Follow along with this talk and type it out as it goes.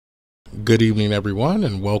Good evening everyone,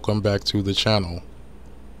 and welcome back to the channel.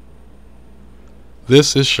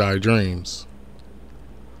 This is Shy Dreams.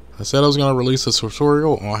 I said I was going to release a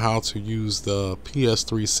tutorial on how to use the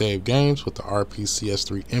PS3 save games with the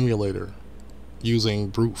RPCS3 emulator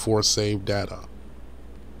using BruteForce Savedata.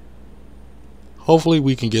 Hopefully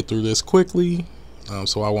we can get through this quickly,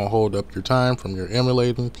 so I won't hold up your time from your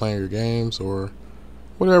emulating, playing your games, or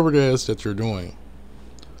whatever it is that you're doing.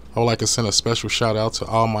 I would like to send a special shout out to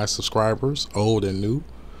all my subscribers, old and new,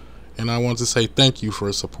 and I want to say thank you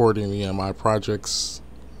for supporting me and my projects,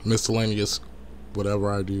 miscellaneous,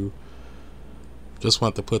 whatever I do. Just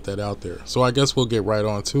want to put that out there. So I guess we'll get right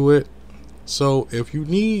on to it. So if you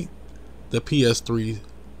need the PS3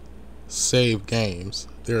 save games,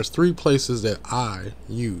 there's 3 places that I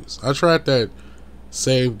use. I tried that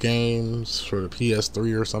save games for the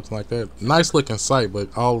PS3 or something like that. Nice looking site, but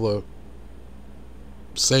all the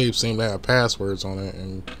saves seem to have passwords on it,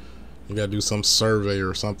 and you gotta do some survey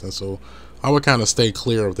or something. So I would kind of stay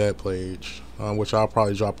clear of that page, which I'll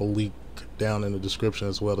probably drop a link down in the description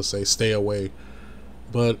as well to say stay away.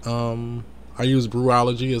 But I use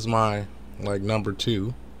Brewology as my number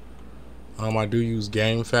 2. I do use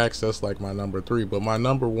GameFAQs, that's like my number 3, but my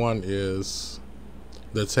number 1 is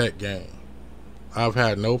the Tech Game. I've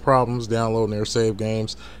had no problems downloading their save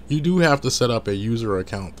games. You do have to set up a user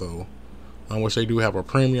account though, which they do have a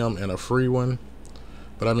premium and a free one.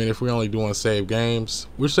 But I mean, if we're only doing save games,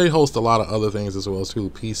 which they host a lot of other things as well too,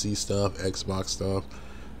 PC stuff, Xbox stuff,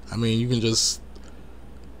 I mean, you can just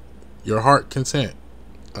your heart content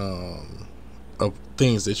of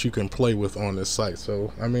things that you can play with on this site.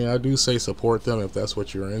 So I mean, I do say support them if that's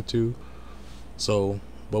what you're into. So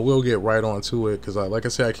but we'll get right on to it, because like I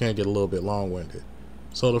said, I can get a little bit long-winded.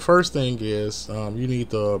 So the first thing is you need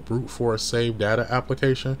the BruteForce Savedata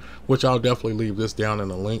application, which I'll definitely leave this down in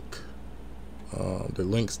the link. The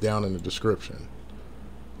link's down in the description.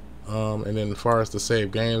 And then as far as the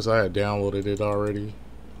save games, I had downloaded it already.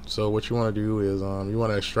 So what you want to do is you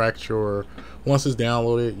want to extract your, once it's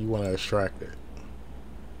downloaded, you want to extract it.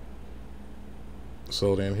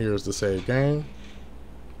 So then here's the save game.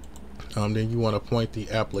 Then you want to point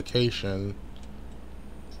the application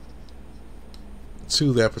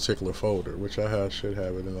to that particular folder, which I should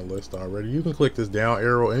have it in the list already. You can click this down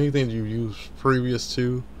arrow. Anything you used previous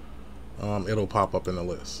to, it'll pop up in the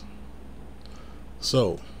list.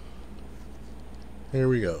 So here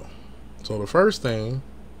we go. So the first thing,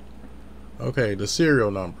 okay, the serial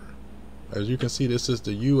number. As you can see, this is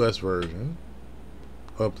the US version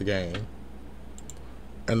of the game,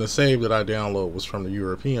 and the save that I downloaded was from the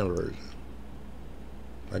European version.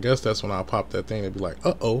 I guess that's when I'll pop that thing and be like,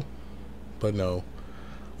 uh-oh, but no.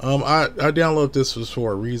 I downloaded this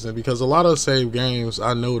for a reason, because a lot of save games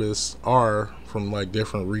I notice are from like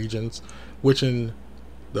different regions, which in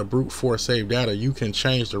the BruteForce Savedata you can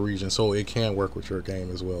change the region so it can work with your game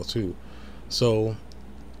as well too. So,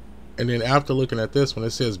 and then after looking at this one,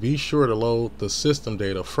 it says be sure to load the system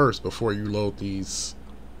data first before you load these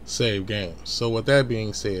save games. So with that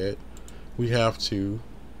being said, we have to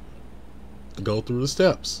go through the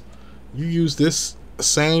steps. You use this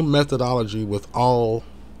same methodology with all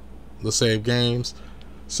the save games.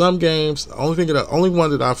 Some games, the only one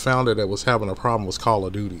that I found that was having a problem was Call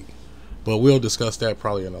of Duty, but we'll discuss that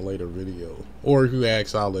probably in a later video. Or if you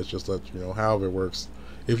ask, I'll just let you know. However it works,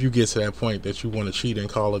 if you get to that point that you want to cheat in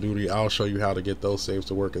Call of Duty, I'll show you how to get those saves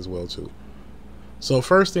to work as well too. So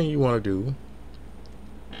first thing you want to do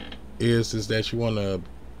is that you want to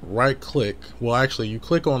right click. Well, actually you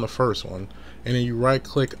click on the first one, and then you right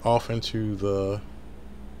click off into the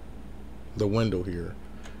window here.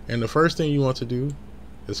 And the first thing you want to do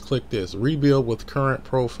is click this, rebuild with current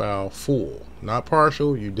profile full, not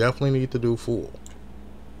partial. You definitely need to do full.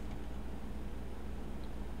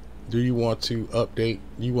 Do you want to update?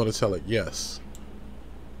 You want to tell it yes.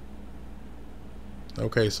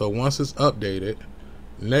 Okay, so once it's updated,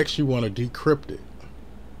 next you want to decrypt it,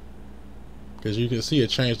 because you can see it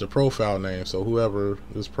changed the profile name, so whoever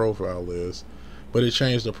this profile is, but it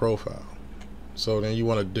changed the profile. So then you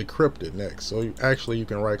want to decrypt it next. So you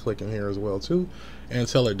can right click in here as well too and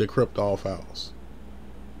tell it decrypt all files.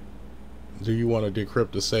 Do you want to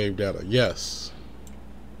decrypt the save data? Yes.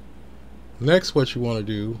 Next, what you want to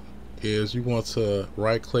do is you want to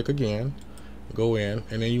right click again, go in,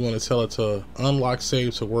 and then you want to tell it to unlock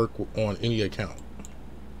save to work on any account.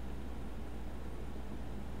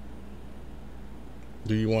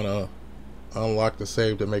 Do you want to unlock the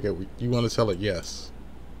save to make it, you want to tell it yes.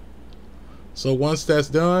 So once that's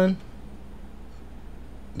done,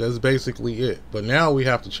 that's basically it. But now we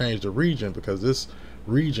have to change the region, because this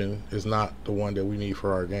region is not the one that we need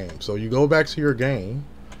for our game. So you go back to your game,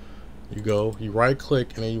 you right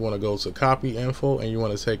click, and then you want to go to copy info, and you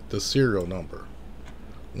want to take the serial number.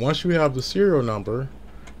 Once you have the serial number,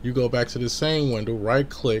 you go back to the same window, right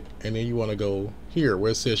click, and then you want to go here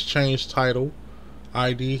where it says change title,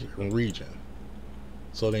 ID, and region.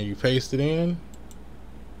 So then you paste it in,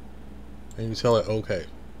 and you tell it OK.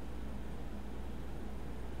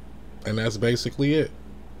 And that's basically it.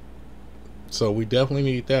 So we definitely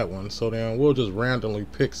need that one. So then we'll just randomly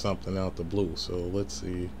pick something out the blue. So let's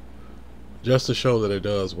see, just to show that it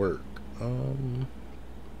does work.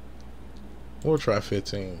 We'll try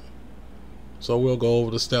 15. So we'll go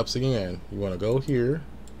over the steps again. You want to go here,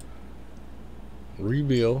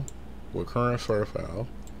 rebuild with current file,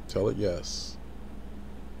 tell it yes.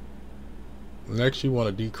 Next you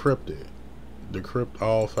want to decrypt it, decrypt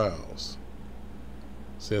all files.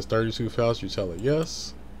 It says 32 files, you tell it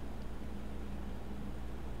yes.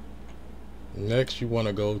 Next you want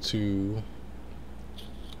to go to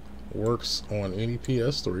works on any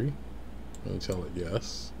PS3, and you tell it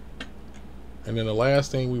yes. And then the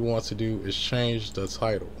last thing we want to do is change the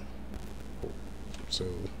title, so,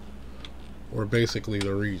 or basically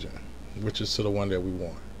the region, which is to the one that we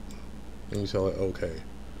want, and you tell it OK.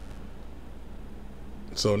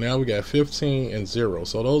 So now we got 15 and 0.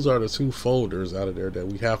 So those are the two folders out of there that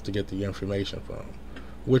we have to get the information from,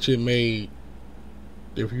 which it made.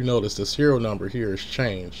 If you notice, the serial number here is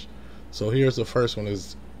changed. So here's the first one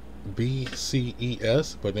is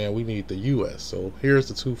BCES, but then we need the US. So here's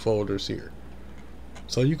the two folders here.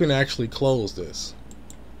 So you can actually close this.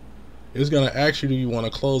 It's going to ask you, do you want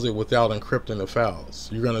to close it without encrypting the files?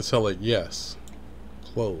 You're going to tell it yes,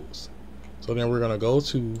 close. So then we're going to go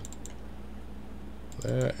to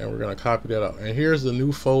that, and we're going to copy that out. And here's the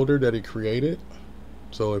new folder that it created.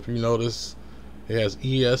 So if you notice, it has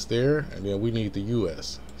ES there, and then we need the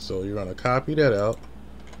US. So you're going to copy that out.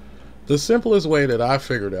 The simplest way that I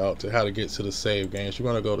figured out to how to get to the save games,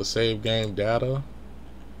 you're going to go to save game data.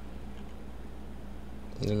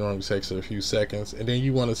 It normally takes it a few seconds, and then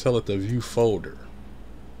you want to tell it to view folder.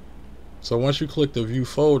 So once you click the view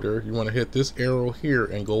folder, you want to hit this arrow here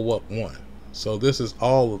and go up one. So this is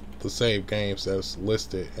all of the save games that's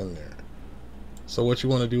listed in there. So what you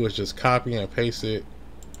want to do is just copy and paste it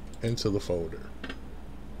into the folder.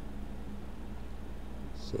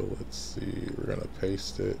 So let's see, we're going to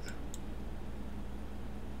paste it.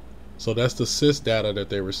 So that's the sys data that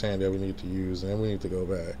they were saying that we need to use, and then we need to go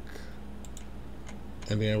back.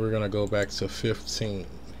 And then we're going to go back to 15.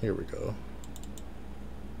 Here we go.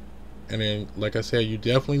 And then, like I said, you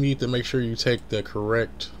definitely need to make sure you take the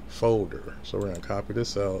correct folder. So we're going to copy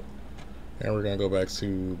this out, and we're going to go back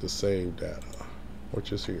to the save data,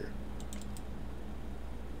 which is here.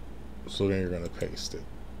 So then you're going to paste it.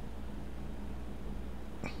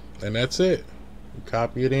 And that's it. You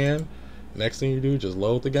copy it in. Next thing you do, just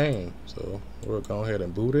load the game. So we'll go ahead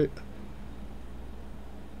and boot it.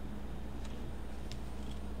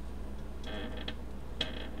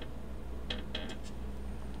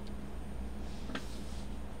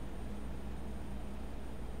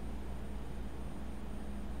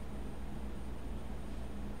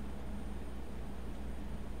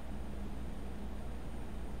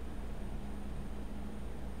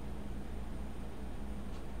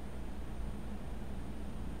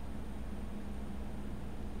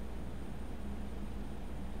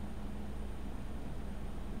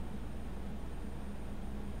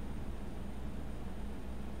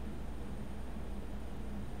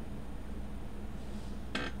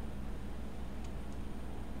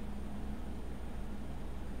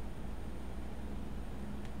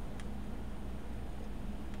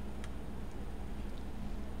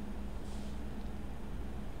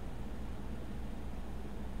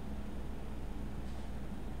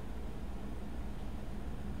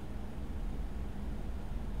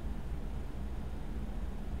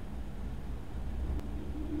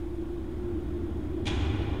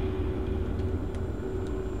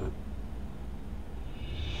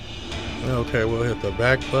 Okay, we'll hit the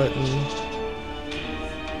back button.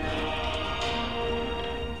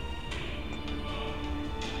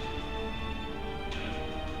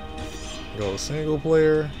 Go to single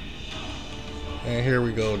player. And here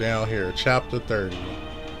we go down here, chapter 30.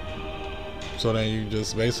 So then you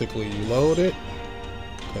just basically load it,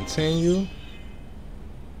 continue.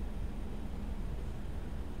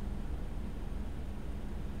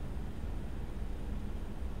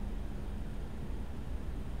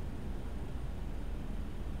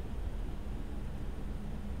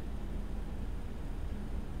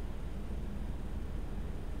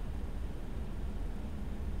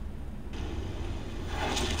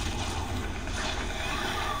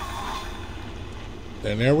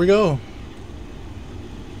 And there we go.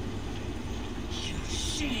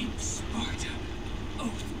 shame, Sparta,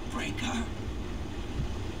 Oathbreaker.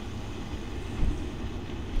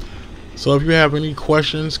 So if you have any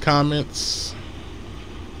questions, comments,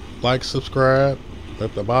 like, subscribe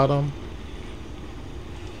at the bottom.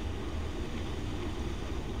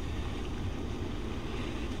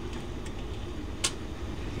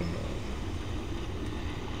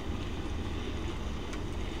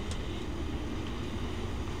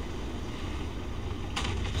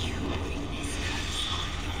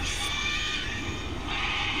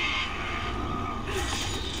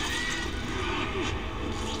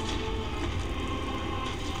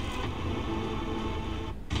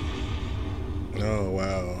 Oh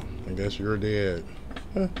wow, I guess you're dead.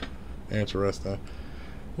 Huh. Interesting.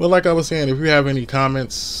 Well, like I was saying, if you have any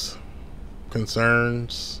comments,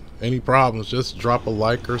 concerns, any problems, just drop a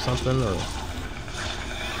like or something, or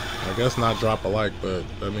I guess not drop a like, but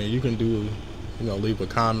I mean you can do, you know, leave a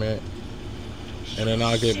comment, and then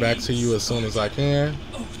I'll get back to you as soon as I can.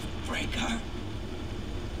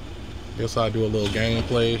 Guess I'll do a little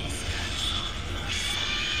gameplay. Make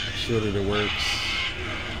sure that it works.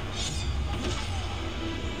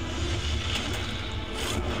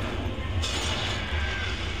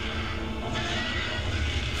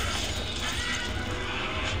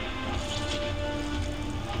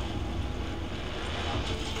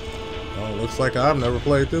 Oh, looks like I've never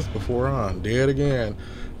played this before, huh? Dead again.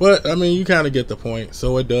 But I mean, you kind of get the point.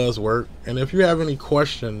 So it does work. And if you have any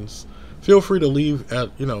questions, feel free to leave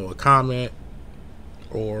at, you know, a comment,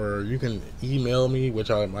 or you can email me, which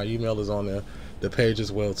my email is on the page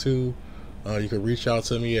as well too. You can reach out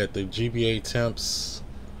to me at the GBA Temps.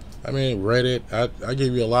 I mean, Reddit. I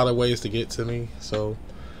give you a lot of ways to get to me. So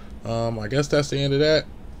I guess that's the end of that.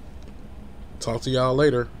 Talk to y'all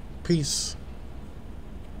later. Peace.